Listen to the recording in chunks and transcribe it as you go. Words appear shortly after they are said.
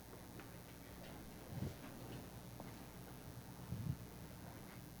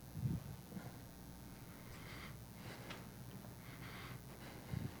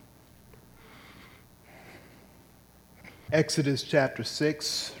Exodus chapter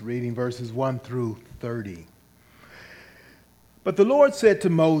 6, reading verses 1 through 30. But the Lord said to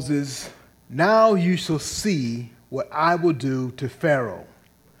Moses, "Now you shall see what I will do to Pharaoh.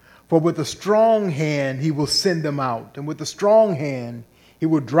 For with a strong hand he will send them out, and with a strong hand he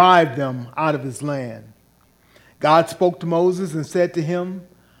will drive them out of his land." God spoke to Moses and said to him,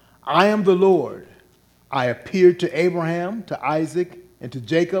 "I am the Lord. I appeared to Abraham, to Isaac, and to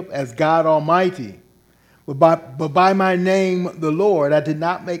Jacob as God Almighty. But by my name, the Lord, I did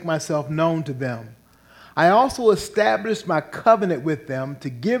not make myself known to them. I also established my covenant with them to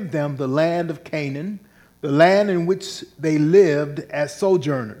give them the land of Canaan, the land in which they lived as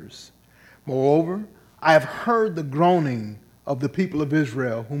sojourners. Moreover, I have heard the groaning of the people of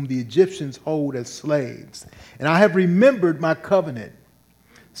Israel, whom the Egyptians hold as slaves, and I have remembered my covenant.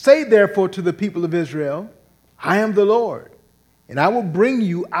 Say therefore to the people of Israel, I am the Lord. And I will bring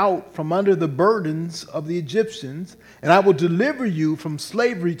you out from under the burdens of the Egyptians, and I will deliver you from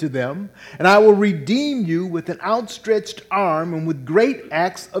slavery to them, and I will redeem you with an outstretched arm and with great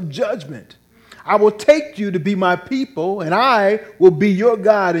acts of judgment. I will take you to be my people, and I will be your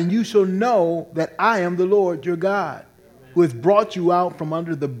God, and you shall know that I am the Lord your God, who has brought you out from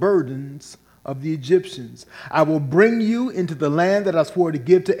under the burdens of the Egyptians. I will bring you into the land that I swore to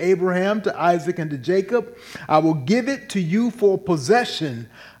give to Abraham, to Isaac, and to Jacob. I will give it to you for possession.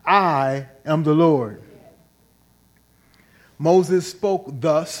 I am the Lord." Moses spoke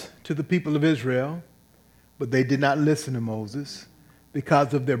thus to the people of Israel, but they did not listen to Moses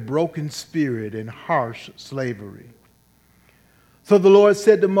because of their broken spirit and harsh slavery. So the Lord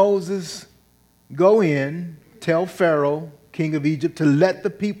said to Moses, "Go in, tell Pharaoh, king of Egypt, to let the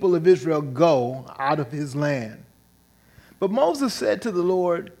people of Israel go out of his land." But Moses said to the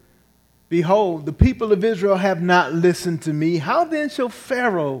Lord, "Behold, the people of Israel have not listened to me. How then shall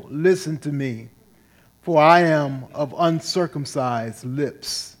Pharaoh listen to me? For I am of uncircumcised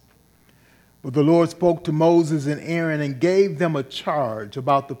lips." But the Lord spoke to Moses and Aaron and gave them a charge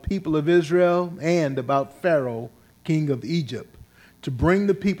about the people of Israel and about Pharaoh, king of Egypt, to bring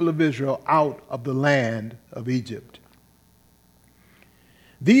the people of Israel out of the land of Egypt.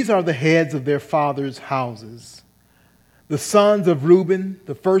 These are the heads of their fathers' houses. The sons of Reuben,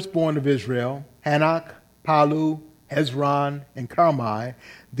 the firstborn of Israel, Hanok, Palu, Hezron, and Carmi.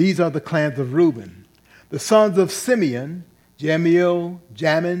 These are the clans of Reuben. The sons of Simeon, Jamiel,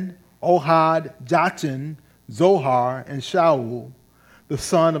 Jamin, Ohad, Jachin, Zohar, and Shaul, the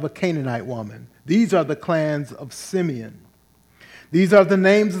son of a Canaanite woman. These are the clans of Simeon. These are the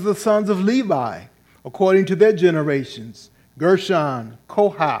names of the sons of Levi, according to their generations: Gershon,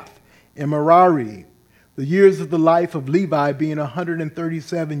 Kohath, and Merari, the years of the life of Levi being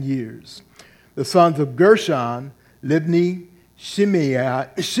 137 years. The sons of Gershon, Libni,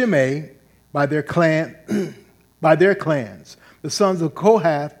 Shimei, by their clans. The sons of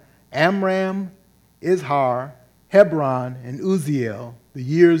Kohath, Amram, Izhar, Hebron, and Uziel, the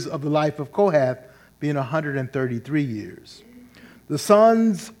years of the life of Kohath being 133 years. The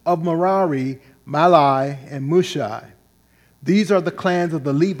sons of Merari, Malai, and Mushai. These are the clans of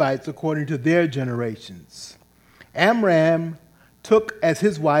the Levites according to their generations. Amram took as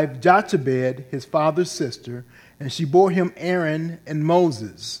his wife Jochebed, his father's sister, and she bore him Aaron and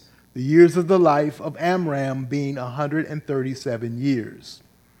Moses, the years of the life of Amram being 137 years.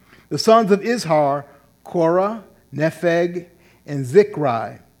 The sons of Izhar, Korah, Nepheg, and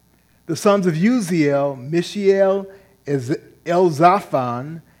Zikri. The sons of Uziel, Mishael,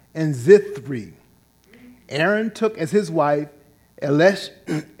 Elzaphan, and Zithri. Aaron took as his wife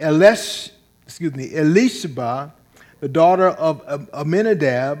Elisheba, the daughter of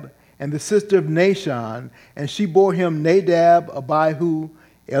Aminadab, and the sister of Nahshon, and she bore him Nadab, Abihu,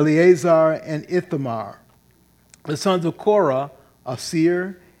 Eleazar, and Ithamar. The sons of Korah,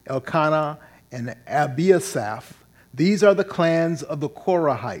 Asir, Elkanah, and Abiasaph. These are the clans of the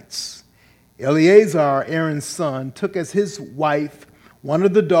Korahites. Eleazar, Aaron's son, took as his wife one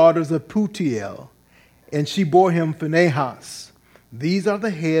of the daughters of Putiel, and she bore him Phinehas. These are the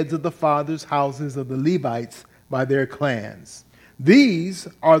heads of the fathers' houses of the Levites by their clans. These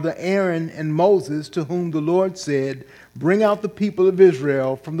are the Aaron and Moses to whom the Lord said, "Bring out the people of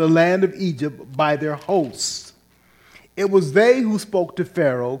Israel from the land of Egypt by their hosts." It was they who spoke to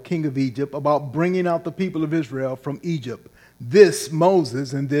Pharaoh, king of Egypt, about bringing out the people of Israel from Egypt, this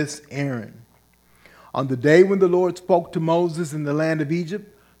Moses and this Aaron. On the day when the Lord spoke to Moses in the land of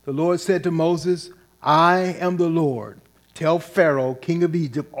Egypt, the Lord said to Moses, "I am the Lord. Tell Pharaoh, king of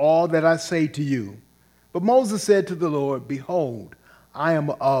Egypt, all that I say to you." But Moses said to the Lord, "Behold, I am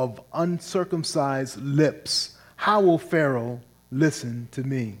of uncircumcised lips. How will Pharaoh listen to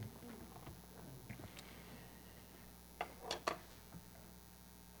me?"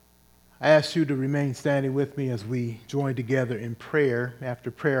 I ask you to remain standing with me as we join together in prayer. After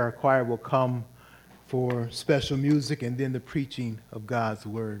prayer, our choir will come for special music and then the preaching of God's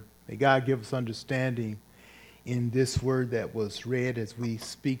word. May God give us understanding in this word that was read as we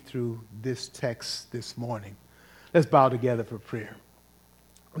speak through this text this morning. Let's bow together for prayer.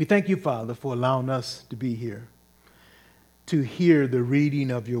 We thank you, Father, for allowing us to be here, to hear the reading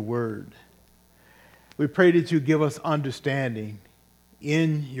of your word. We pray that you give us understanding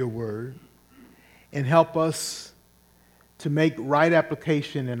in your word and help us to make right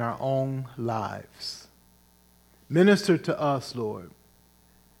application in our own lives. Minister to us, Lord.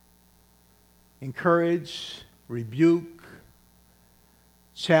 Encourage, rebuke,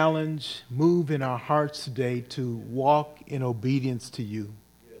 challenge, move in our hearts today to walk in obedience to you,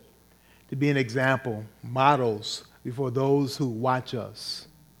 to be an example, models before those who watch us,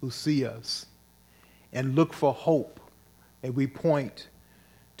 who see us, and look for hope, and we point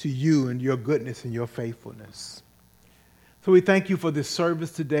to you and your goodness and your faithfulness. So we thank you for this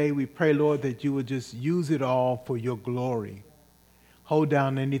service today. We pray, Lord, that you would just use it all for your glory. Hold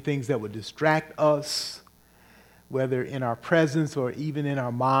down any things that would distract us, whether in our presence or even in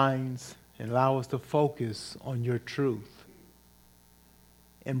our minds, and allow us to focus on your truth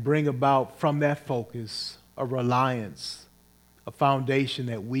and bring about from that focus a reliance, a foundation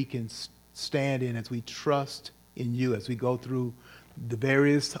that we can stand in as we trust in you, as we go through the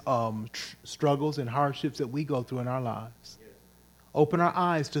various struggles and hardships that we go through in our lives. Open our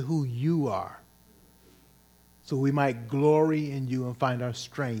eyes to who you are so we might glory in you and find our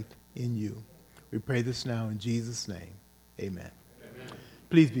strength in you. We pray this now in Jesus' name. Amen. Amen.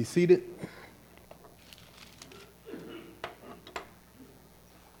 Please be seated.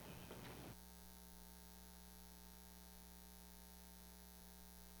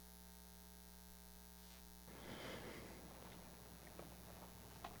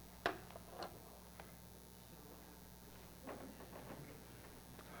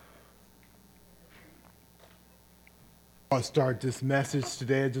 I'll start this message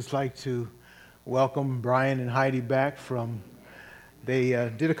today. I'd just like to welcome Brian and Heidi back from, they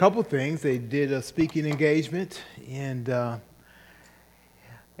did a couple things. They did a speaking engagement, and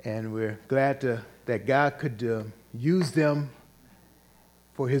we're glad that God could use them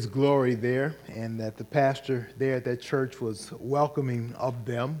for his glory there, and that the pastor there at that church was welcoming of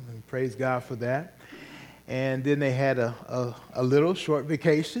them, and praise God for that. And then they had a little short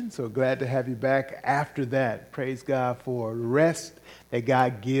vacation, so glad to have you back after that. Praise God for the rest that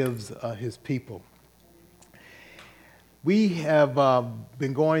God gives his people. We have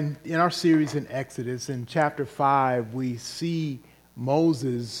been going in our series in Exodus. In chapter 5, we see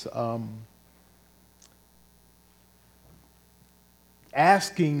Moses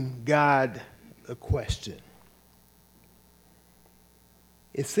asking God a question.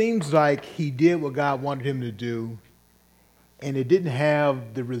 It seems like he did what God wanted him to do, and it didn't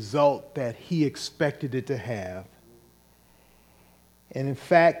have the result that he expected it to have. And in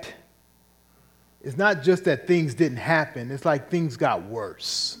fact, it's not just that things didn't happen, it's like things got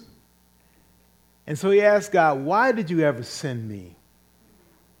worse. And so he asked God, why did you ever send me?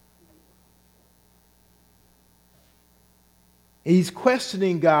 He's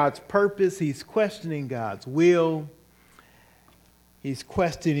questioning God's purpose, he's questioning God's will. He's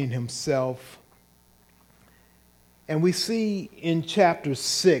questioning himself. And we see in chapter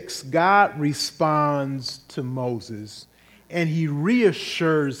 6, God responds to Moses and he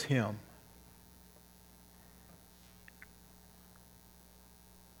reassures him.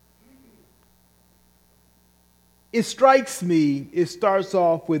 It strikes me, it starts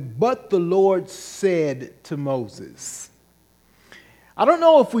off with, but the Lord said to Moses. I don't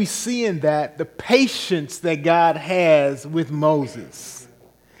know if we see in that the patience that God has with Moses.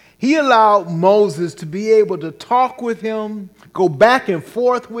 He allowed Moses to be able to talk with him, go back and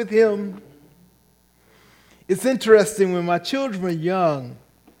forth with him. It's interesting, when my children were young,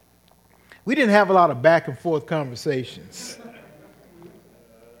 we didn't have a lot of back and forth conversations.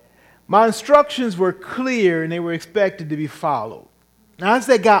 My instructions were clear and they were expected to be followed. Now, as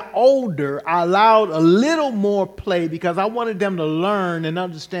they got older, I allowed a little more play because I wanted them to learn and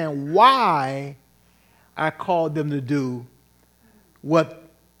understand why I called them to do what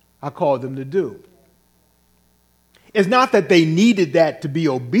I called them to do. It's not that they needed that to be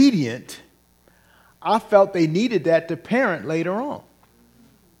obedient. I felt they needed that to parent later on,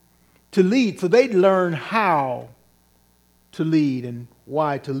 to lead, so they'd learn how to lead and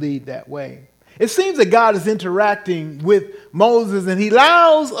why to lead that way. It seems that God is interacting with Moses and he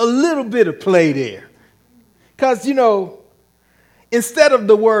allows a little bit of play there. Because, instead of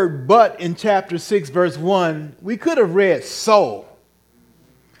the word but in chapter 6, verse 1, we could have read so.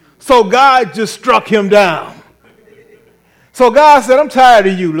 So God just struck him down. So God said, I'm tired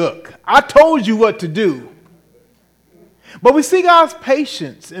of you. Look, I told you what to do. But we see God's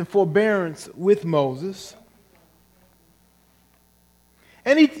patience and forbearance with Moses.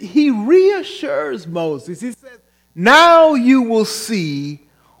 And he reassures Moses. He says, now you will see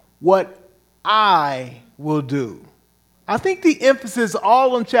what I will do. I think the emphasis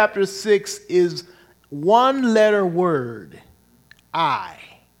all in chapter 6 is one letter word, I.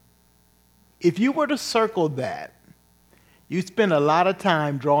 If you were to circle that, you spend a lot of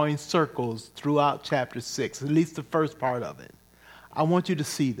time drawing circles throughout chapter 6, at least the first part of it. I want you to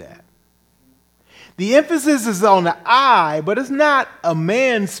see that. The emphasis is on the I, but it's not a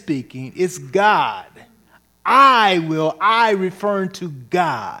man speaking, it's God. I referring to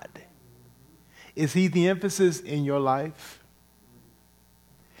God. Is he the emphasis in your life?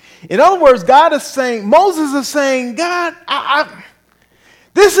 In other words, God is saying, Moses is saying, God,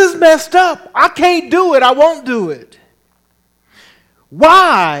 this is messed up. I can't do it. I won't do it.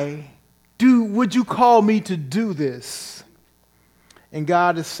 Why would you call me to do this? And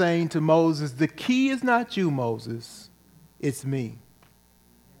God is saying to Moses, the key is not you, Moses. It's me.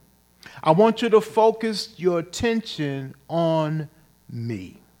 I want you to focus your attention on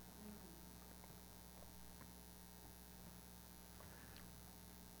me.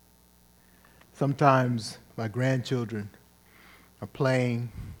 Sometimes my grandchildren are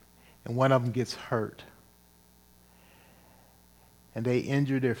playing and one of them gets hurt. And they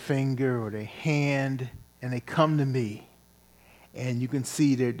injure their finger or their hand and they come to me. And you can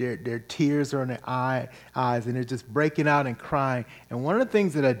see their tears are in their eyes and they're just breaking out and crying. And one of the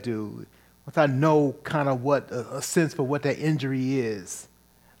things that I do, once I know kind of what a sense for what that injury is,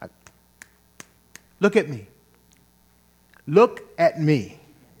 look at me. Look at me.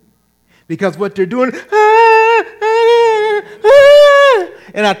 Because what they're doing,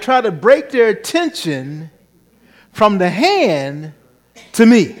 and I try to break their attention from the hand to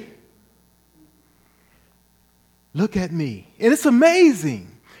me. Look at me. And it's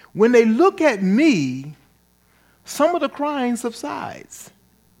amazing. When they look at me, some of the crying subsides.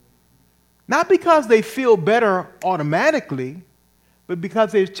 Not because they feel better automatically, but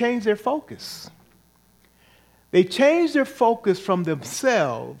because they've changed their focus. They changed their focus from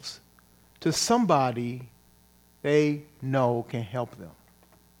themselves to somebody they know can help them.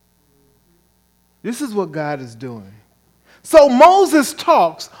 This is what God is doing. So Moses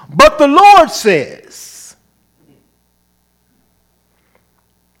talks, but the Lord says,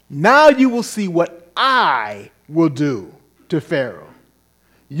 now you will see what I will do to Pharaoh.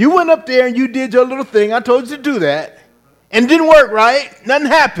 You went up there and you did your little thing. I told you to do that. And it didn't work, right? Nothing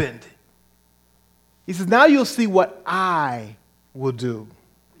happened. He says, now you'll see what I will do.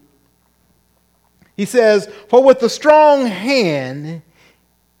 He says, for with a strong hand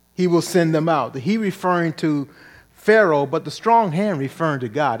he will send them out. He referring to Pharaoh, but the strong hand referring to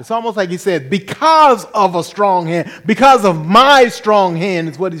God. It's almost like he said, because of a strong hand, because of my strong hand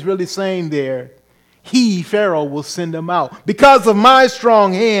is what he's really saying there. He, Pharaoh, will send them out. Because of my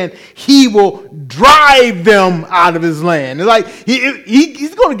strong hand, he will drive them out of his land. It's like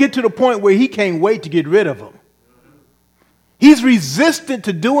he's going to get to the point where he can't wait to get rid of them. He's resistant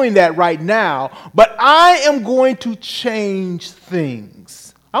to doing that right now, but I am going to change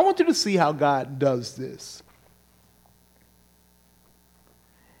things. I want you to see how God does this.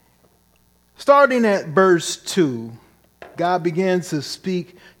 Starting at verse 2, God begins to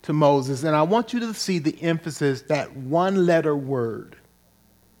speak to Moses, and I want you to see the emphasis, that one-letter word.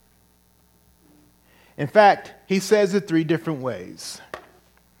 In fact, he says it 3 different ways.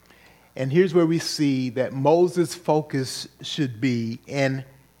 And here's where we see that Moses' focus should be, and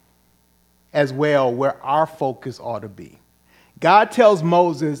as well where our focus ought to be. God tells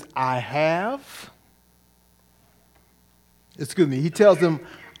Moses, I have. He tells him,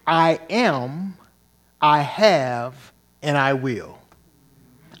 I am, I have, and I will.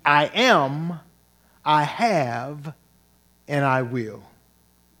 I am, I have, and I will.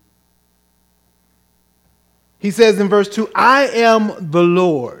 He says in verse 2, I am the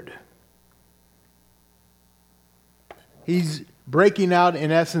Lord. He's breaking out,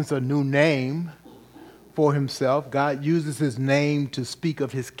 in essence, a new name for himself. God uses his name to speak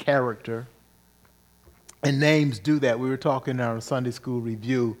of his character. And names do that. We were talking in our Sunday school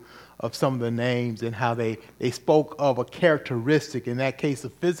review of some of the names and how they spoke of a characteristic. In that case, a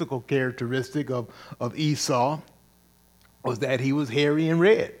physical characteristic of Esau was that he was hairy and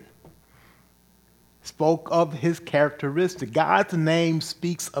red. Spoke of his characteristic. God's name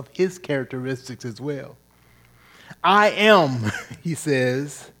speaks of his characteristics as well. I am, he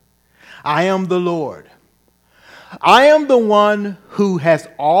says, I am the Lord. I am the one who has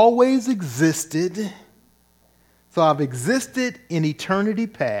always existed. So I've existed in eternity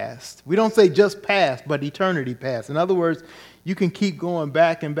past. We don't say just past, but eternity past. In other words, you can keep going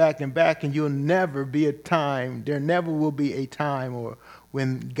back and back and back, and you'll never be a time, there never will be a time or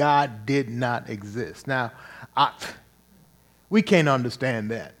when God did not exist. Now, we can't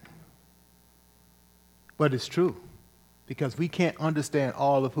understand that. But it's true, because we can't understand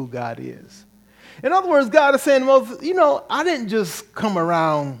all of who God is. In other words, God is saying to Moses, I didn't just come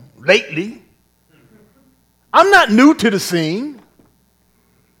around lately. I'm not new to the scene.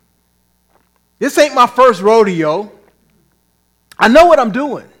 This ain't my first rodeo. I know what I'm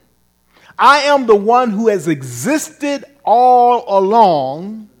doing. I am the one who has existed all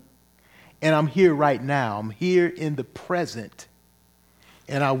along, and I'm here right now. I'm here in the present,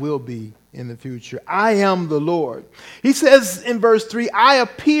 and I will be in the future. I am the Lord. He says in verse 3, I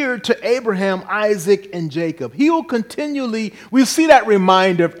appeared to Abraham, Isaac, and Jacob. He will continually, we see that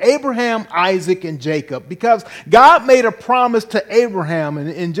reminder of Abraham, Isaac, and Jacob, because God made a promise to Abraham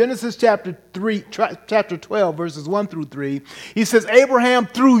in Genesis chapter 12, verses 1 through 3. He says, Abraham,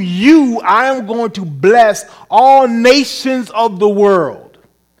 through you, I am going to bless all nations of the world.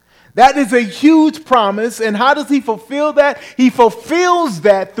 That is a huge promise. And how does he fulfill that? He fulfills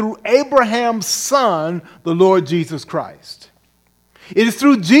that through Abraham's son, the Lord Jesus Christ. It is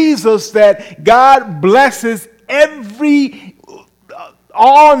through Jesus that God blesses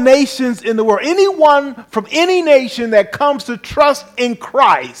all nations in the world. Anyone from any nation that comes to trust in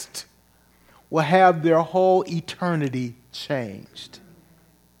Christ will have their whole eternity changed.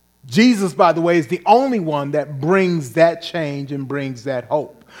 Jesus, by the way, is the only one that brings that change and brings that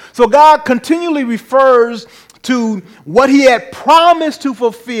hope. So God continually refers to what he had promised to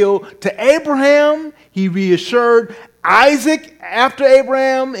fulfill to Abraham. He reassured Isaac after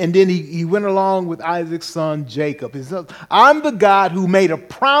Abraham, and then he went along with Isaac's son Jacob. He said, I'm the God who made a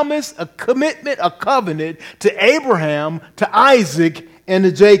promise, a commitment, a covenant to Abraham, to Isaac, and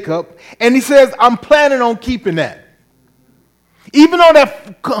to Jacob. And he says, I'm planning on keeping that. Even though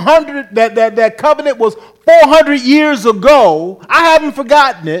that covenant was 400 years ago, I haven't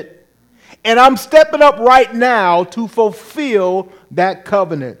forgotten it, and I'm stepping up right now to fulfill that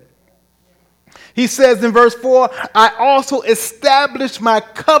covenant. He says in verse 4, I also established my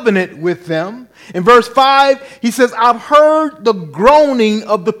covenant with them. In verse 5, he says, I've heard the groaning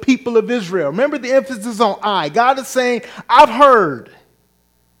of the people of Israel. Remember the emphasis on I. God is saying, I've heard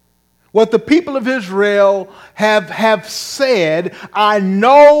what the people of Israel have said. I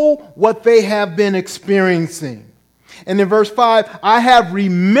know what they have been experiencing. And in verse 5, I have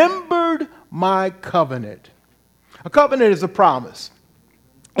remembered my covenant. A covenant is a promise.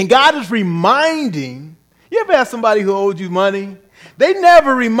 And God is reminding, you ever have somebody who owed you money? They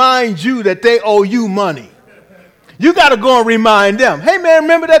never remind you that they owe you money. You got to go and remind them. Hey, man,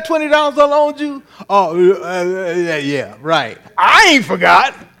 remember that $20 I loaned you? Oh, yeah, right. I ain't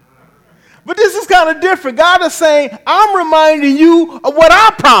forgot. But this is kind of different. God is saying, I'm reminding you of what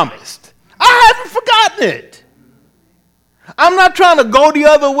I promised. I haven't forgotten it. I'm not trying to go the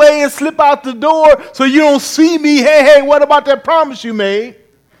other way and slip out the door so you don't see me. Hey, what about that promise you made?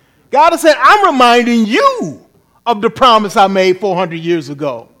 God is saying, I'm reminding you of the promise I made 400 years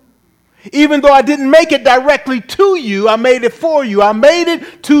ago. Even though I didn't make it directly to you, I made it for you. I made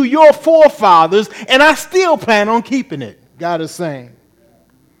it to your forefathers, and I still plan on keeping it, God is saying.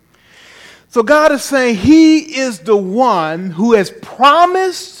 So God is saying he is the one who has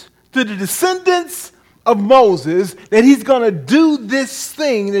promised to the descendants of Moses that he's going to do this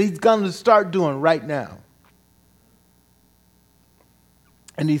thing that he's going to start doing right now.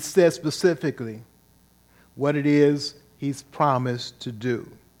 And he says specifically what it is he's promised to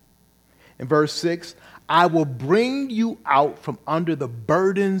do. In verse 6, I will bring you out from under the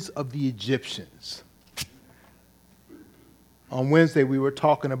burdens of the Egyptians. On Wednesday, we were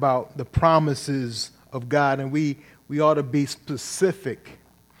talking about the promises of God, and we ought to be specific.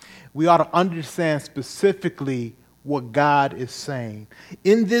 We ought to understand specifically what God is saying.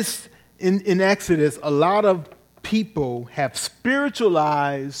 In Exodus, a lot of people have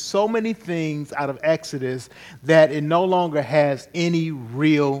spiritualized so many things out of Exodus that it no longer has any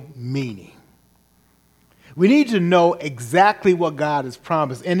real meaning. We need to know exactly what God has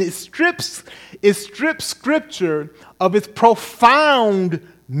promised. And it strips Scripture of its profound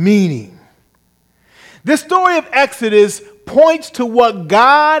meaning. This story of Exodus points to what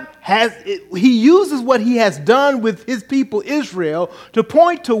God has, he uses what he has done with his people Israel to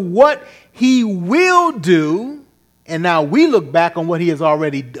point to what he will do. And now we look back on what he has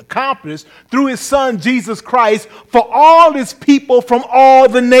already accomplished through his son Jesus Christ for all his people from all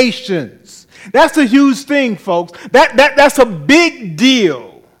the nations. That's a huge thing, folks. That's a big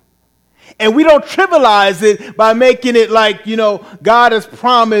deal. And we don't trivialize it by making it like, God has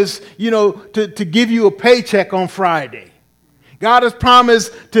promised, to give you a paycheck on Friday. God has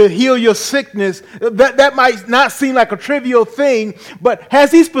promised to heal your sickness. That might not seem like a trivial thing, but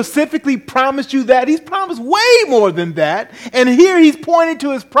has he specifically promised you that? He's promised way more than that. And here he's pointing to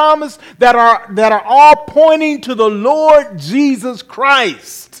his promise that are all pointing to the Lord Jesus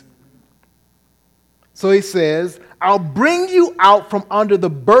Christ. So he says, I'll bring you out from under the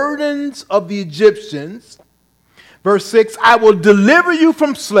burdens of the Egyptians. Verse 6, I will deliver you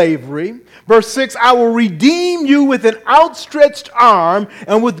from slavery. Verse 6, I will redeem you with an outstretched arm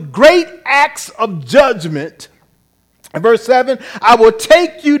and with great acts of judgment. And verse 7, I will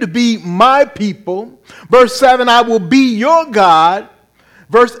take you to be my people. Verse 7, I will be your God.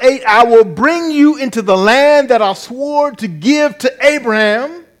 Verse 8, I will bring you into the land that I swore to give to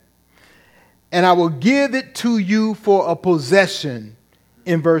Abraham, and I will give it to you for a possession.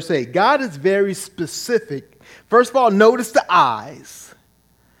 In verse 8, God is very specific. First of all, notice the eyes.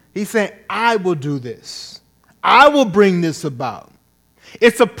 He's saying, I will do this. I will bring this about.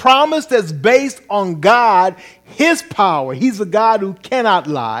 It's a promise that's based on God, his power. He's a God who cannot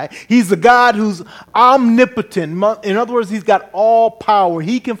lie. He's a God who's omnipotent. In other words, he's got all power.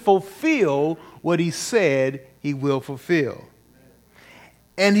 He can fulfill what he said he will fulfill.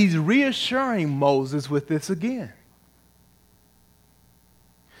 And he's reassuring Moses with this again.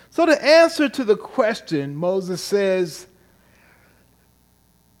 So the answer to the question, Moses says,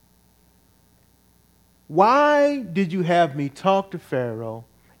 why did you have me talk to Pharaoh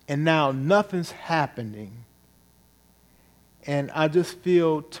and now nothing's happening? And I just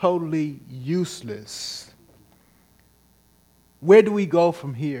feel totally useless. Where do we go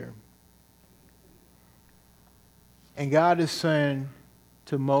from here? And God is saying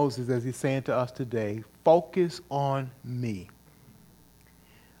to Moses, as he's saying to us today, focus on me.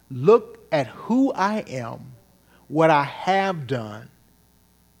 Look at who I am, what I have done,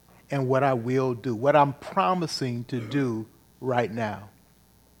 and what I will do, what I'm promising to do right now.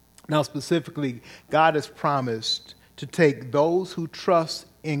 Now, specifically, God has promised to take those who trust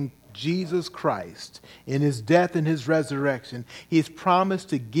in Jesus Christ, in his death and his resurrection. He has promised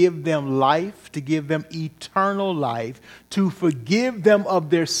to give them life, to give them eternal life, to forgive them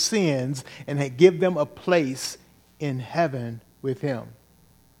of their sins, and give them a place in heaven with him.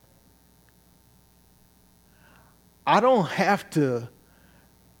 I don't have to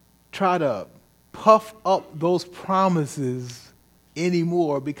try to puff up those promises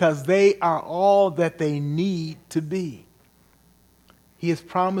anymore because they are all that they need to be. He has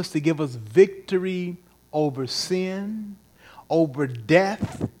promised to give us victory over sin, over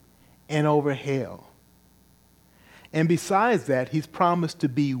death, and over hell. And besides that, he's promised to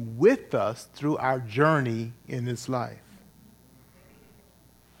be with us through our journey in this life.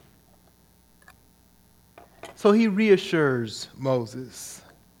 So he reassures Moses.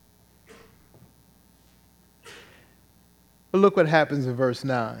 But look what happens in verse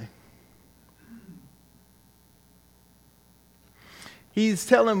 9. He's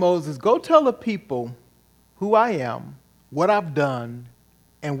telling Moses, go tell the people who I am, what I've done,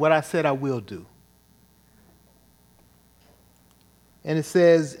 and what I said I will do. And it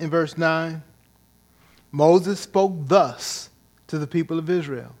says in verse 9, Moses spoke thus to the people of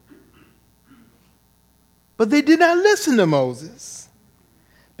Israel. But they did not listen to Moses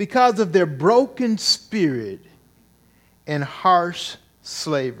because of their broken spirit and harsh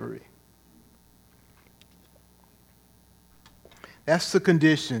slavery. That's the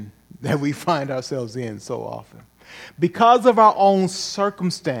condition that we find ourselves in so often. Because of our own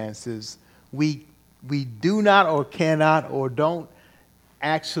circumstances, we do not or cannot or don't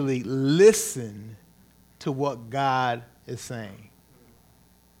actually listen to what God is saying.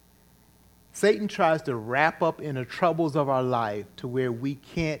 Satan tries to wrap up in the troubles of our life to where we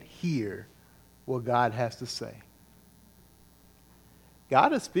can't hear what God has to say.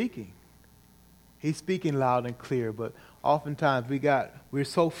 God is speaking. He's speaking loud and clear, but oftentimes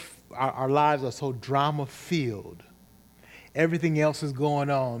our lives are so drama-filled. Everything else is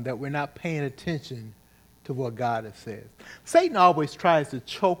going on that we're not paying attention to what God has said. Satan always tries to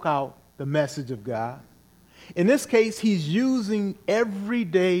choke out the message of God. In this case, he's using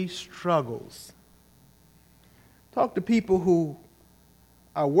everyday struggles. Talk to people who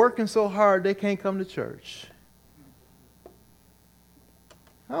are working so hard they can't come to church.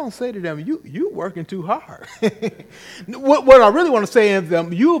 I don't say to them, you working too hard. What I really want to say to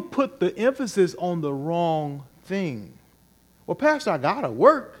them, you put the emphasis on the wrong thing. Well, Pastor, I got to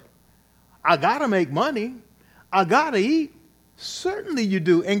work. I got to make money. I got to eat. Certainly you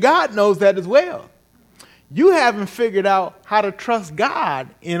do. And God knows that as well. You haven't figured out how to trust God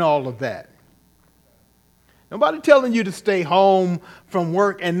in all of that. Nobody telling you to stay home from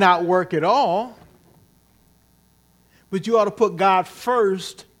work and not work at all. But you ought to put God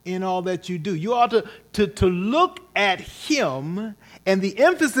first in all that you do. You ought to look at him, and the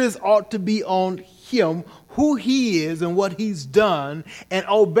emphasis ought to be on him, who he is and what he's done, and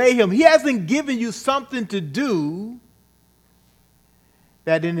obey him. He hasn't given you something to do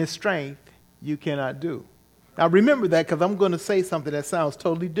that in his strength you cannot do. Now remember that, because I'm going to say something that sounds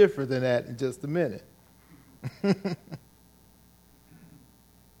totally different than that in just a minute.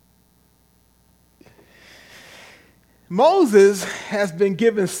 Moses has been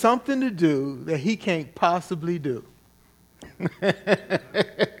given something to do that he can't possibly do.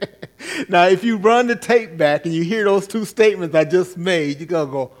 Now, if you run the tape back and you hear those two statements I just made, you're going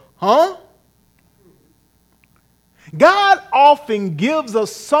to go, huh? God often gives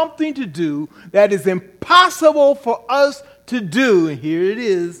us something to do that is impossible for us to do, and here it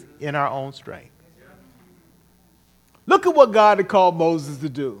is, in our own strength. Look at what God had called Moses to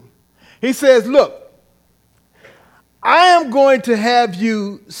do. He says, look, I am going to have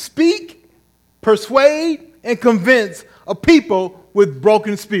you speak, persuade, and convince a people with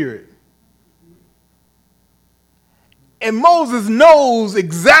broken spirit. And Moses knows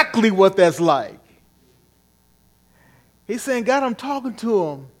exactly what that's like. He's saying, God, I'm talking to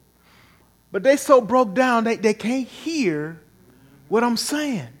them, but they so broke down they can't hear what I'm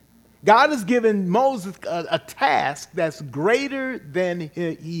saying. God has given Moses a task that's greater than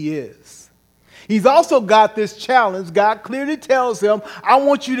he is. He's also got this challenge. God clearly tells him, I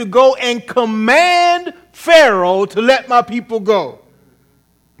want you to go and command Pharaoh to let my people go.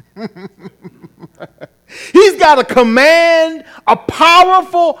 He's got to command a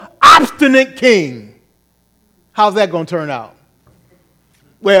powerful, obstinate king. How's that going to turn out?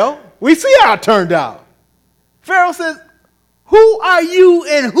 Well, we see how it turned out. Pharaoh says, who are you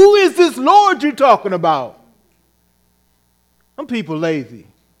and who is this Lord you're talking about? Some people lazy.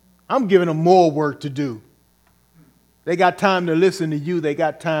 I'm giving them more work to do. They got time to listen to you. They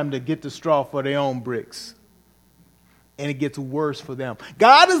got time to get the straw for their own bricks. And it gets worse for them.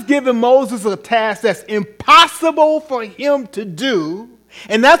 God has given Moses a task that's impossible for him to do.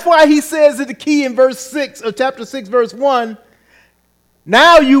 And that's why he says at the key in verse 6 of chapter 6, verse 1,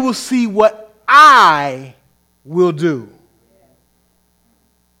 now you will see what I will do.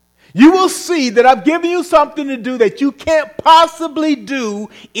 You will see that I've given you something to do that you can't possibly do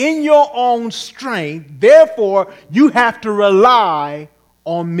in your own strength. Therefore, you have to rely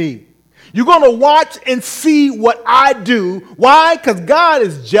on me. You're going to watch and see what I do. Why? Because God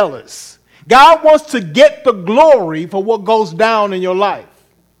is jealous. God wants to get the glory for what goes down in your life.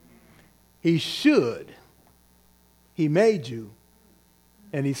 He should. He made you,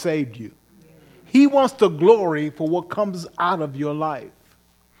 and he saved you. He wants the glory for what comes out of your life.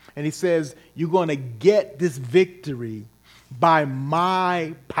 And he says, you're going to get this victory by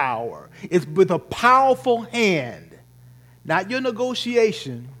my power. It's with a powerful hand, not your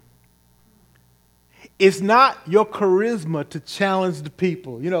negotiation. It's not your charisma to challenge the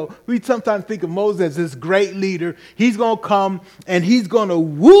people. You know, we sometimes think of Moses as this great leader. He's going to come and he's going to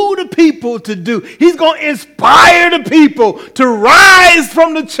woo the people to do. He's going to inspire the people to rise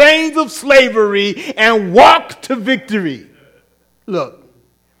from the chains of slavery and walk to victory. Look.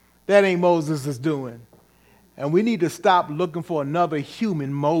 That ain't Moses is doing. And we need to stop looking for another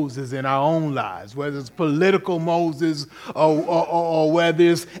human Moses in our own lives, whether it's political Moses or whether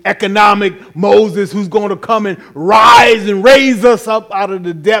it's economic Moses who's going to come and rise and raise us up out of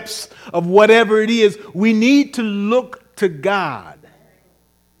the depths of whatever it is. We need to look to God.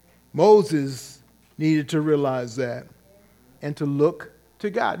 Moses needed to realize that and to look to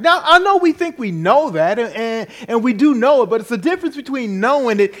God. Now, I know we think we know that, and we do know it, but it's the difference between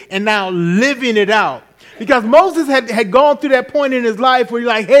knowing it and now living it out. Because Moses had gone through that point in his life where he's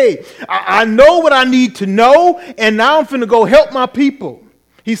like, hey, I know what I need to know, and now I'm finna go help my people.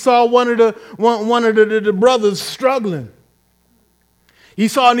 He saw one of the brothers struggling. He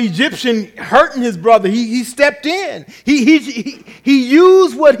saw an Egyptian hurting his brother. He stepped in. He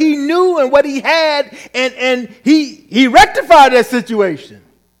used what he knew and what he had, and he rectified that situation.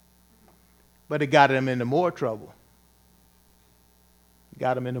 But it got him into more trouble.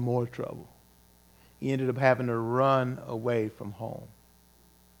 Got him into more trouble. He ended up having to run away from home.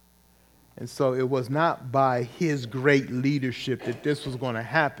 And so it was not by his great leadership that this was going to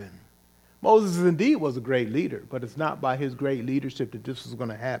happen, Moses indeed was a great leader, but it's not by his great leadership that this was going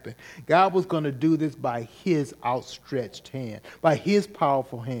to happen. God was going to do this by his outstretched hand, by his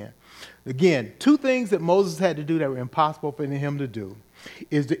powerful hand. Again, two things that Moses had to do that were impossible for him to do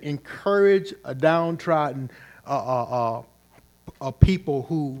is to encourage a downtrodden people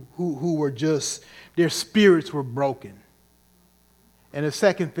who were just, their spirits were broken. And the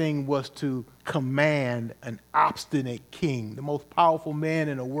second thing was to command an obstinate king, the most powerful man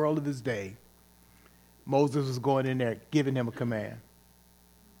in the world of his day. Moses was going in there giving him a command.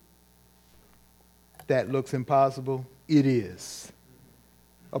 That looks impossible. It is,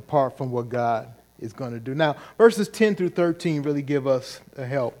 apart from what God is going to do. Now, verses 10 through 13 really give us a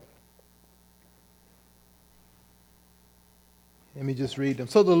help. Let me just read them.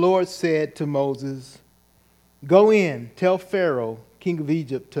 So the Lord said to Moses, "Go in, tell Pharaoh, king of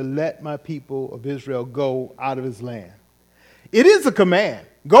Egypt, to let my people of Israel go out of his land." It is a command.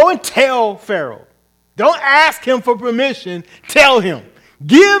 Go and tell Pharaoh. Don't ask him for permission. Tell him.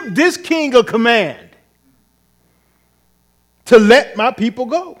 Give this king a command to let my people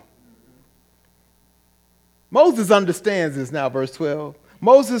go. Moses understands this now, verse 12.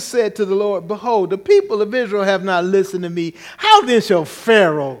 Moses said to the Lord, "Behold, the people of Israel have not listened to me. How then shall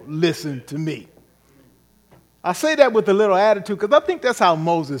Pharaoh listen to me?" I say that with a little attitude because I think that's how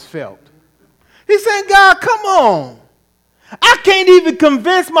Moses felt. He's saying, God, come on. I can't even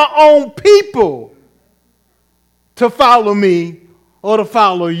convince my own people to follow me or to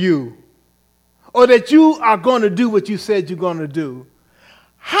follow you, or that you are going to do what you said you're going to do.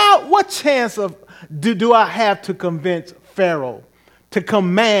 What chance do I have to convince Pharaoh to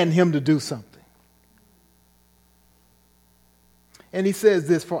command him to do something? And he says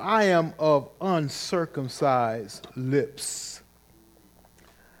this, "For I am of uncircumcised lips."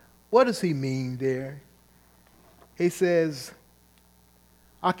 What does he mean there? He says,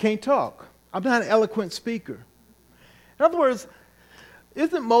 I can't talk. I'm not an eloquent speaker. In other words,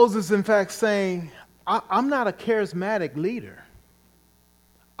 isn't Moses in fact saying, I'm not a charismatic leader.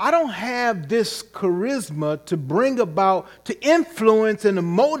 I don't have this charisma to bring about, to influence and to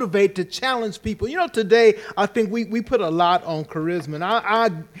motivate, to challenge people. You know, today, I think we put a lot on charisma.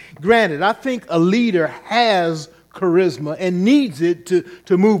 And granted, I think a leader has charisma and needs it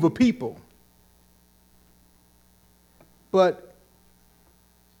to move a people. But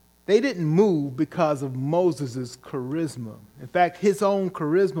they didn't move because of Moses' charisma. In fact, his own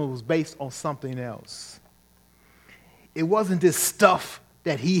charisma was based on something else. It wasn't this stuff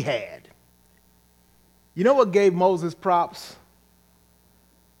that he had. You know what gave Moses props?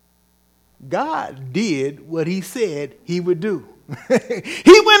 God did what he said he would do.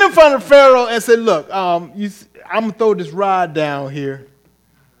 He went in front of Pharaoh and said, "Look, I'm going to throw this rod down here,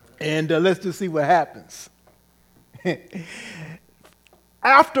 and let's just see what happens."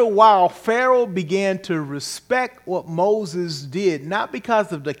 After a while, Pharaoh began to respect what Moses did, not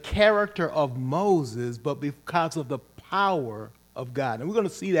because of the character of Moses, but because of the power of God. And we're going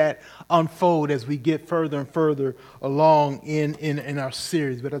to see that unfold as we get further and further along in our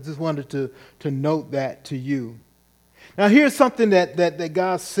series. But I just wanted to note that to you. Now, here's something that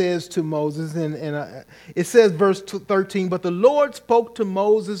God says to Moses. And it says, verse 13, "But the Lord spoke to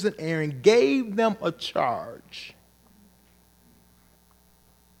Moses and Aaron, gave them a charge."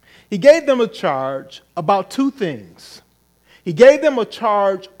 He gave them a charge about two things. He gave them a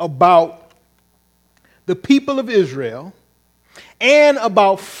charge about the people of Israel and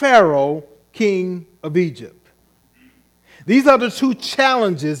about Pharaoh, king of Egypt. These are the two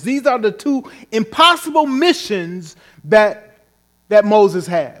challenges. These are the two impossible missions that Moses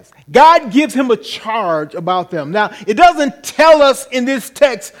has. God gives him a charge about them. Now, it doesn't tell us in this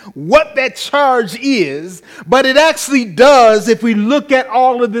text what that charge is, but it actually does if we look at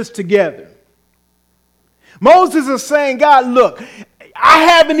all of this together. Moses is saying, God, look, I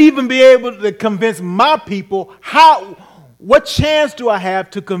haven't even been able to convince my people. What chance do I have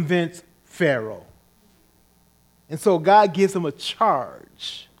to convince Pharaoh? And so God gives him a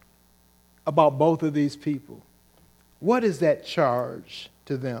charge about both of these people. What is that charge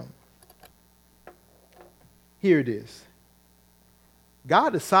to them? Here it is.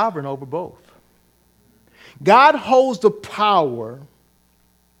 God is sovereign over both. God holds the power,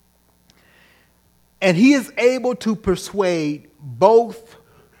 and he is able to persuade both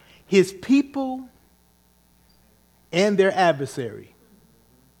his people and their adversary.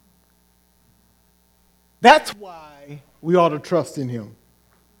 That's why we ought to trust in him.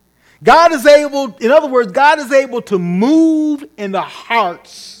 God is able, in other words, God is able to move in the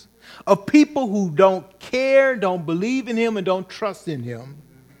hearts of people who don't care, don't believe in him, and don't trust in him,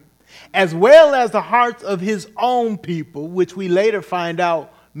 as well as the hearts of his own people, which we later find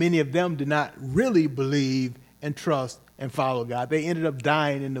out many of them did not really believe and trust and follow God. They ended up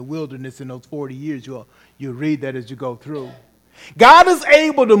dying in the wilderness in those 40 years. You'll read that as you go through. God is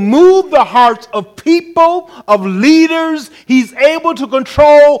able to move the hearts of people, of leaders. He's able to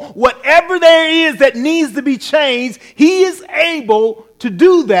control whatever there is that needs to be changed. He is able to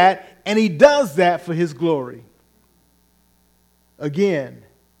do that, and he does that for his glory. Again,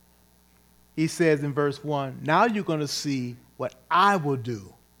 he says in verse 1, now you're going to see what I will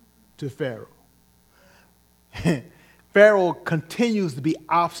do to Pharaoh. Pharaoh continues to be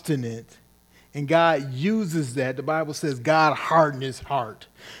obstinate, and God uses that. The Bible says God hardened his heart.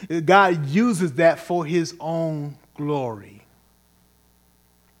 God uses that for his own glory.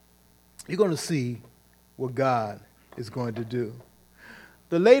 You're going to see what God is going to do.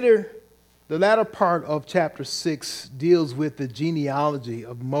 The latter part of chapter 6 deals with the genealogy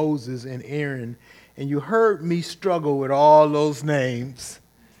of Moses and Aaron, and you heard me struggle with all those names.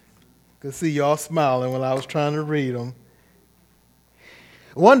 I could see y'all smiling when I was trying to read them.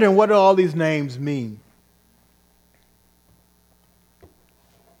 Wondering what do all these names mean.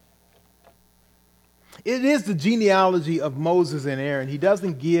 It is the genealogy of Moses and Aaron. He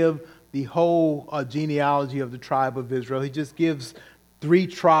doesn't give the whole genealogy of the tribe of Israel. He just gives 3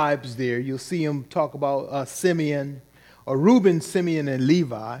 tribes there. You'll see him talk about Simeon, or Reuben, Simeon, and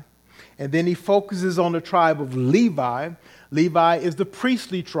Levi. And then he focuses on the tribe of Levi. Levi is the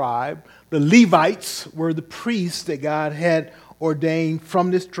priestly tribe. The Levites were the priests that God had ordained from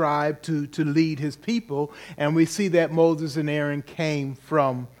this tribe to lead his people. And we see that Moses and Aaron came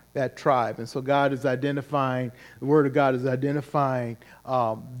from that tribe. And so God is identifying, the word of God is identifying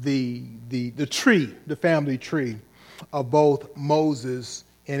the tree, the family tree of both Moses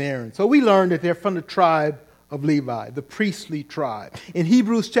and Aaron. So we learned that they're from the tribe of Levi, the priestly tribe. In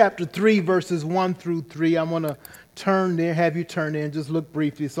Hebrews chapter 3, verses 1 through 3, I'm going to turn there, have you turn there and just look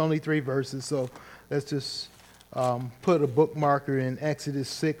briefly. It's only 3 verses, so let's just put a bookmarker in Exodus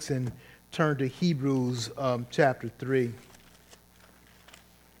 6 and turn to Hebrews chapter 3.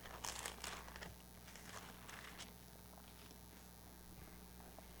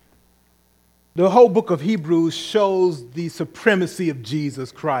 The whole book of Hebrews shows the supremacy of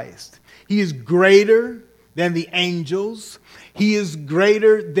Jesus Christ. He is greater than the angels. He is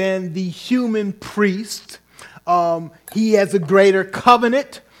greater than the human priest. He has a greater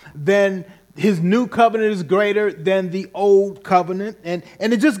covenant than his new covenant is greater than the old covenant. And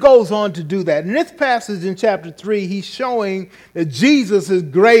it just goes on to do that. In this passage in chapter 3, he's showing that Jesus is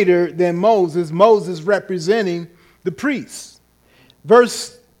greater than Moses, Moses representing the priests.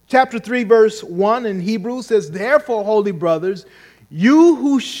 Chapter 3, verse 1 in Hebrews says, therefore, holy brothers, you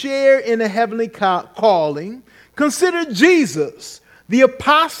who share in the heavenly calling, consider Jesus, the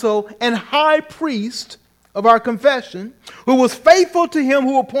apostle and high priest of our confession, who was faithful to him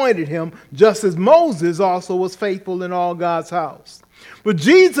who appointed him, just as Moses also was faithful in all God's house. But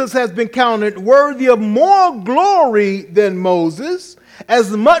Jesus has been counted worthy of more glory than Moses,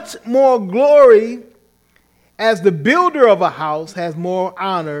 as much more glory as the builder of a house has more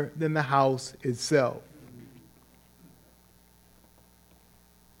honor than the house itself.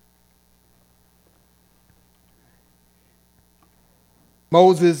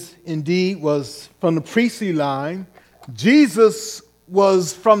 Moses indeed was from the priestly line. Jesus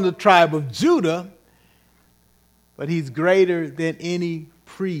was from the tribe of Judah, but he's greater than any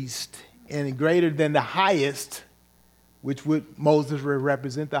priest and greater than the highest, which would Moses would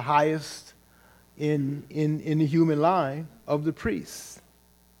represent the highest in the human line of the priests.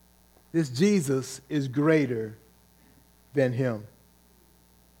 This Jesus is greater than him.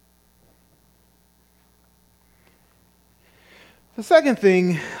 The second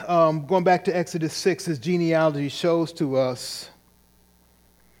thing, going back to Exodus 6, his genealogy shows to us,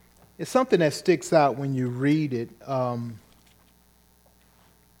 is something that sticks out when you read it.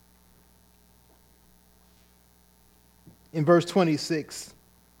 In verse 26,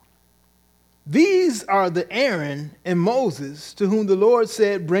 these are the Aaron and Moses to whom the Lord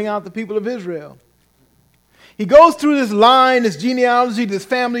said, bring out the people of Israel. He goes through this line, this genealogy, this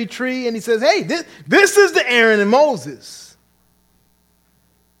family tree, and he says, hey, this is the Aaron and Moses.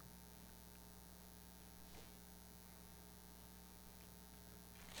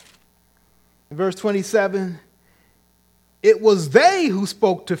 In verse 27, it was they who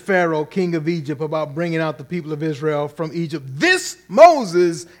spoke to Pharaoh, king of Egypt, about bringing out the people of Israel from Egypt. This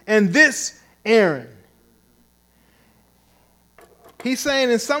Moses and this Aaron. He's saying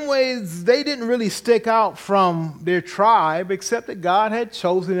in some ways they didn't really stick out from their tribe, except that God had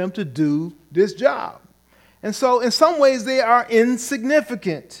chosen them to do this job. And so in some ways they are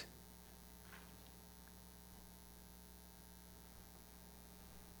insignificant.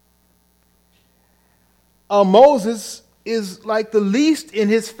 Moses is like the least in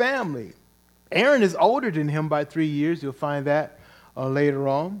his family. Aaron is older than him by 3 years. You'll find that later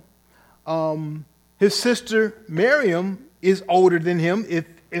on. His sister Miriam is older than him.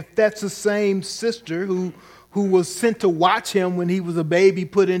 If that's the same sister who was sent to watch him when he was a baby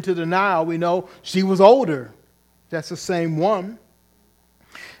put into the Nile, we know she was older. That's the same one.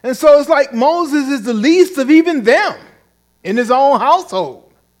 And so it's like Moses is the least of even them in his own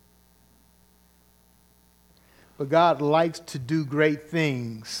household. But God likes to do great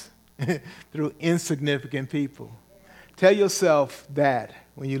things through insignificant people. Tell yourself that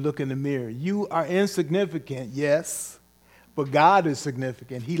when you look in the mirror. You are insignificant, yes, but God is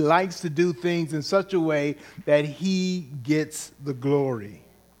significant. He likes to do things in such a way that he gets the glory.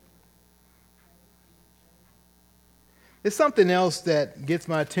 There's something else that gets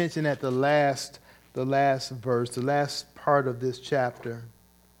my attention at the last verse, the last part of this chapter.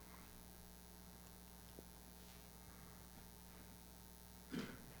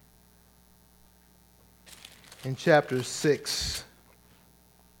 In chapter 6,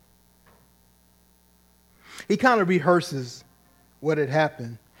 he kind of rehearses what had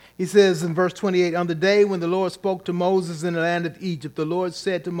happened. He says in verse 28, on the day when the Lord spoke to Moses in the land of Egypt, the Lord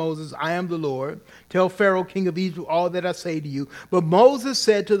said to Moses, I am the Lord. Tell Pharaoh, king of Egypt, all that I say to you. But Moses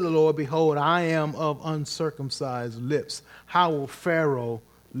said to the Lord, behold, I am of uncircumcised lips. How will Pharaoh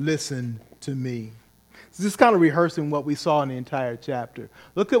listen to me? So this is kind of rehearsing what we saw in the entire chapter.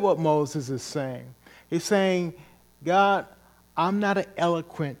 Look at what Moses is saying. He's saying, God, I'm not an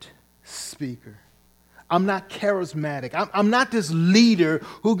eloquent speaker. I'm not charismatic. I'm not this leader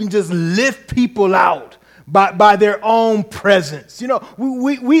who can just lift people out by their own presence. You know,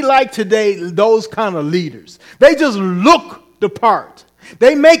 we like today those kind of leaders. They just look the part.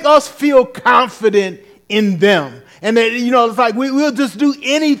 They make us feel confident in them. And they, you know, it's like we'll just do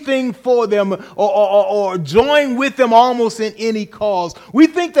anything for them or join with them almost in any cause. We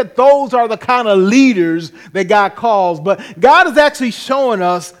think that those are the kind of leaders that God calls. But God is actually showing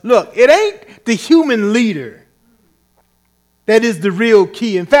us, look, it ain't the human leader that is the real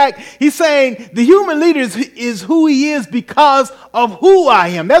key. In fact, he's saying the human leader is who he is because of who I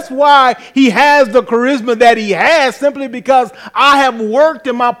am. That's why he has the charisma that he has, simply because I have worked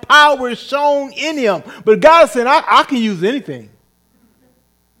and my power is shown in him. But God said, I can use anything.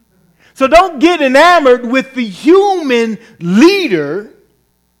 So don't get enamored with the human leader.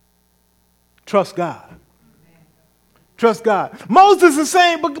 Trust God. Trust God. Moses is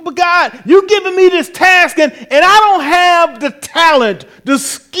saying, but God, you're giving me this task and I don't have the talent, the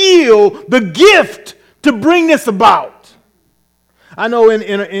skill, the gift to bring this about. I know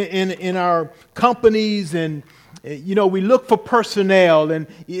in our companies and you know, we look for personnel, and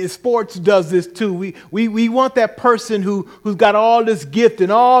sports does this too. We want that person who's got all this gift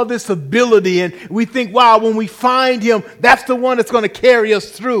and all this ability, and we think, wow, when we find him, that's the one that's going to carry us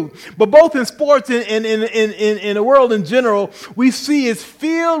through. But both in sports and in the world in general, we see it's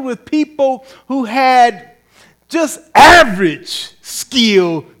filled with people who had just average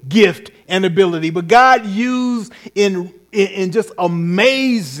skill, gift, and ability. But God used in just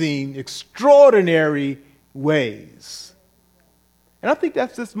amazing, extraordinary ways. And I think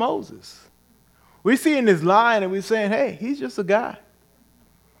that's just Moses. We see in his line and we're saying, hey, he's just a guy.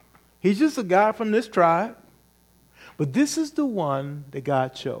 He's just a guy from this tribe. But this is the one that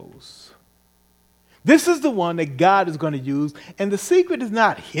God chose. This is the one that God is going to use. And the secret is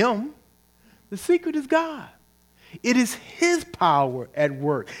not him. The secret is God. It is his power at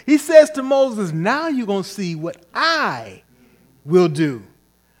work. He says to Moses, now you're going to see what I will do.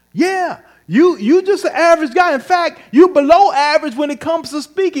 Yeah. You just an average guy. In fact, you below average when it comes to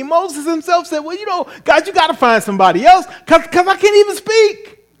speaking. Moses himself said, well, you know, God, you got to find somebody else because I can't even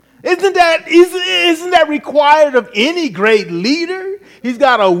speak. Isn't that required of any great leader? He's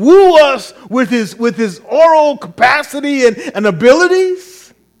got to woo us with his oral capacity and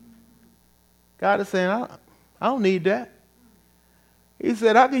abilities. God is saying, I don't need that. He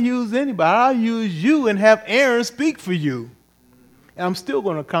said, I can use anybody. I'll use you and have Aaron speak for you. And I'm still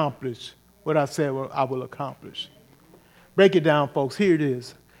going to accomplish what I said I will accomplish. Break it down, folks. Here it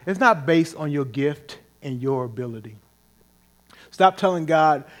is. It's not based on your gift and your ability. Stop telling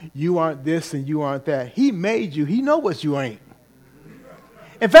God you aren't this and you aren't that. He made you. He knows what you ain't.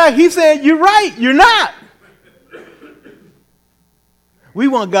 In fact, he's saying, you're right. You're not. We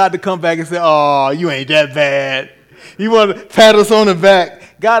want God to come back and say, oh, you ain't that bad. You want to pat us on the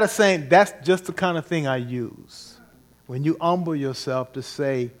back. God is saying, that's just the kind of thing I use. When you humble yourself to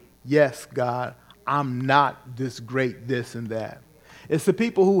say, yes, God, I'm not this great, this and that. It's the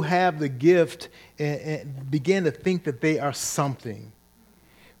people who have the gift and begin to think that they are something.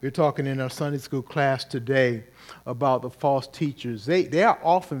 We're talking in our Sunday school class today about the false teachers. They are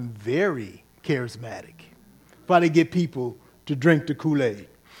often very charismatic. That's why they get people to drink the Kool-Aid.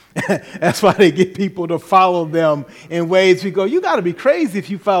 That's why they get people to follow them in ways we go, you got to be crazy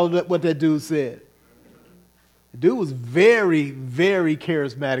if you follow what that dude said. The dude was very, very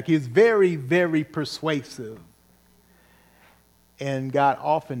charismatic. He was very, very persuasive. And God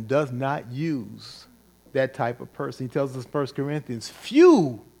often does not use that type of person. He tells us in 1 Corinthians,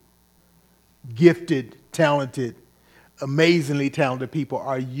 few gifted, talented, amazingly talented people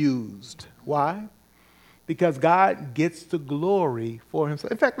are used. Why? Because God gets the glory for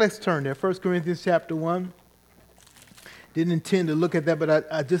himself. In fact, let's turn there. 1 Corinthians chapter 1. Didn't intend to look at that,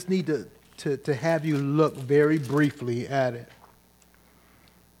 but I just need to have you look very briefly at it.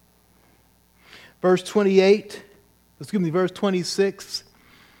 Verse 26.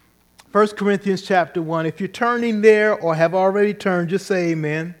 1 Corinthians chapter 1. If you're turning there or have already turned, just say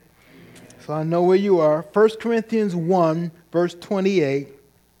amen. So I know where you are. 1 Corinthians 1, verse 28.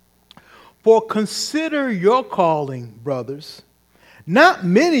 For consider your calling, brothers. Not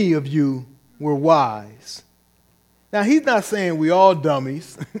many of you were wise. Now, he's not saying we all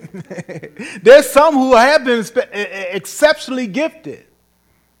dummies. There's some who have been exceptionally gifted,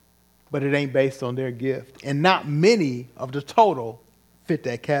 but it ain't based on their gift. And not many of the total fit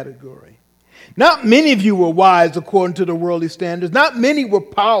that category. Not many of you were wise according to the worldly standards. Not many were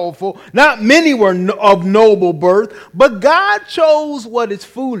powerful. Not many were of noble birth. But God chose what is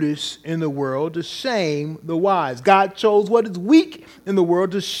foolish in the world to shame the wise. God chose what is weak in the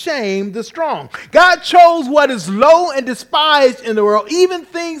world to shame the strong. God chose what is low and despised in the world, even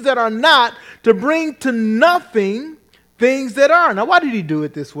things that are not, to bring to nothing things that are. Now, why did he do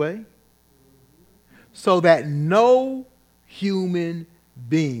it this way? So that no human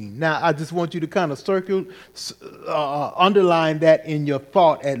being. Now, I just want you to kind of underline that in your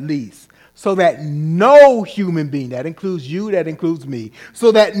thought at least. So that no human being, that includes you, that includes me,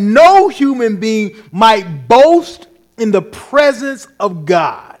 so that no human being might boast in the presence of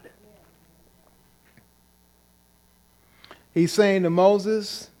God. He's saying to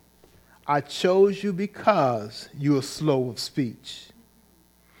Moses, I chose you because you are slow of speech.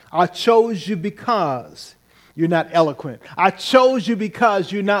 I chose you because you're not eloquent. I chose you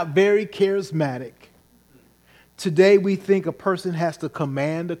because you're not very charismatic. Today we think a person has to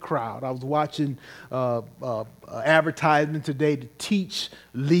command a crowd. I was watching advertisement today to teach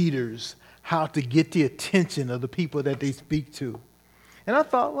leaders how to get the attention of the people that they speak to. And I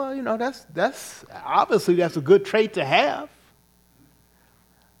thought, well, you know, that's obviously that's a good trait to have.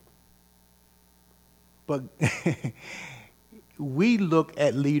 But we look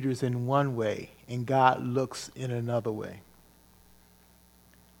at leaders in one way, and God looks in another way.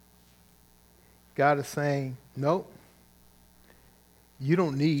 God is saying, nope, you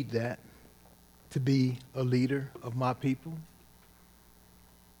don't need that to be a leader of my people.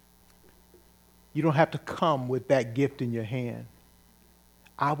 You don't have to come with that gift in your hand.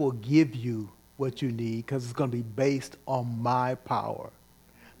 I will give you what you need because it's going to be based on my power.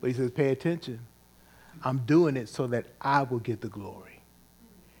 But he says, pay attention. I'm doing it so that I will get the glory.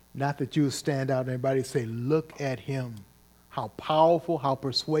 Not that you will stand out and everybody say, look at him, how powerful, how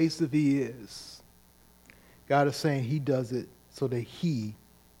persuasive he is. God is saying he does it so that he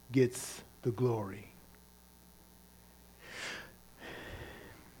gets the glory.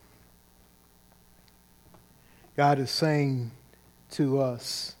 God is saying to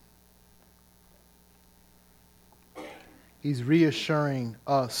us, he's reassuring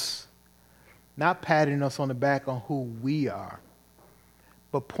us, not patting us on the back on who we are,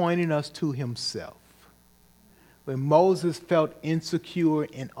 but pointing us to himself. When Moses felt insecure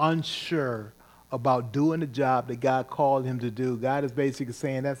and unsure about doing the job that God called him to do, God is basically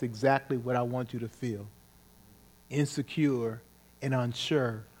saying, that's exactly what I want you to feel. Insecure and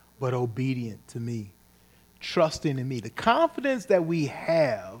unsure, but obedient to me. Trusting in me. The confidence that we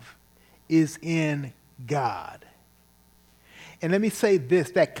have is in God. And let me say this,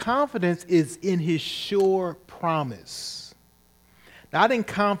 that confidence is in his sure promise. Not in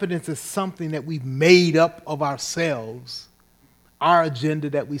confidence as something that we've made up of ourselves, our agenda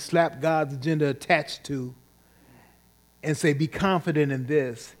that we slap God's agenda attached to and say, be confident in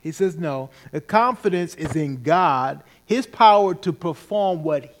this. He says, no, the confidence is in God, his power to perform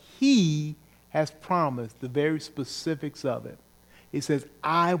what he has promised, the very specifics of it. He says,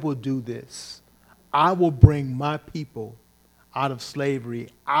 I will do this. I will bring my people out of slavery.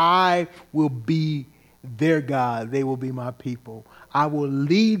 I will be their God. They will be my people. I will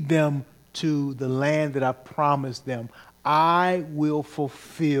lead them to the land that I promised them. I will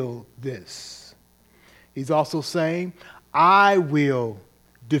fulfill this. He's also saying, I will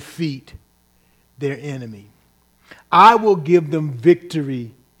defeat their enemy. I will give them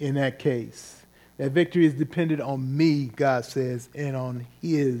victory in that case. That victory is dependent on me, God says, and on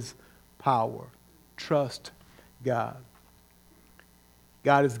his power. Trust God.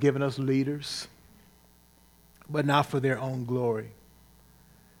 God has given us leaders, but not for their own glory.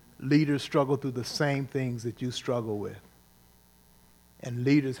 Leaders struggle through the same things that you struggle with. And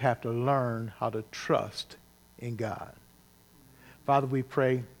leaders have to learn how to trust in God. Father, we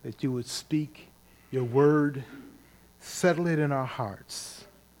pray that you would speak your word, settle it in our hearts,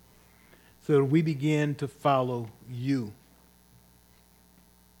 so that we begin to follow you.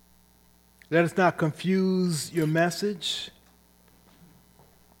 Let us not confuse your message,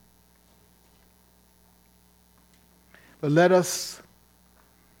 but let us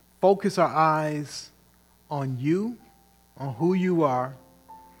focus our eyes on you, on who you are,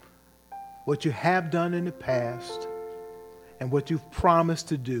 what you have done in the past, and what you've promised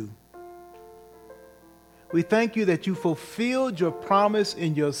to do. We thank you that you fulfilled your promise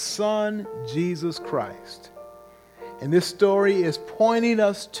in your Son, Jesus Christ. And this story is pointing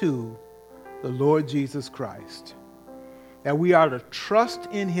us to the Lord Jesus Christ. That we are to trust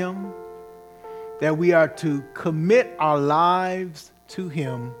in him, that we are to commit our lives to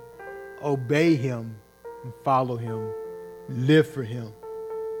him, obey him, and follow him, live for him.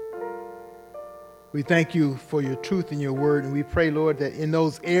 We thank you for your truth in your word, and we pray, Lord, that in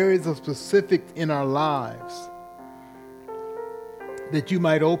those areas of specific in our lives, that you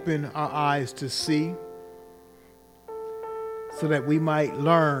might open our eyes to see, so that we might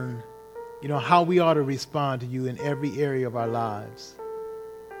learn, how we ought to respond to you in every area of our lives.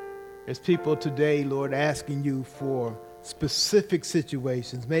 There's people today, Lord, asking you for specific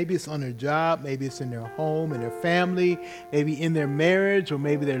situations. Maybe it's on their job, maybe it's in their home, in their family, maybe in their marriage, or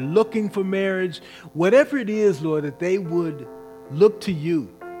maybe they're looking for marriage. Whatever it is, Lord, that they would look to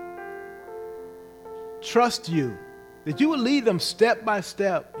you, trust you, that you would lead them step by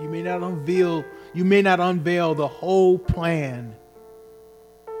step. You may not unveil the whole plan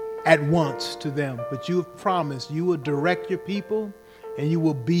at once to them, but you have promised you will direct your people and you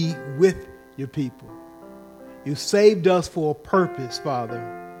will be with your people. You saved us for a purpose, Father.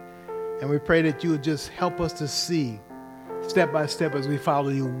 And we pray that you would just help us to see, step by step as we follow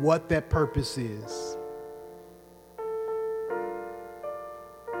you, what that purpose is.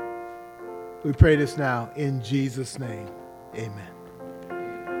 We pray this now in Jesus' name. Amen.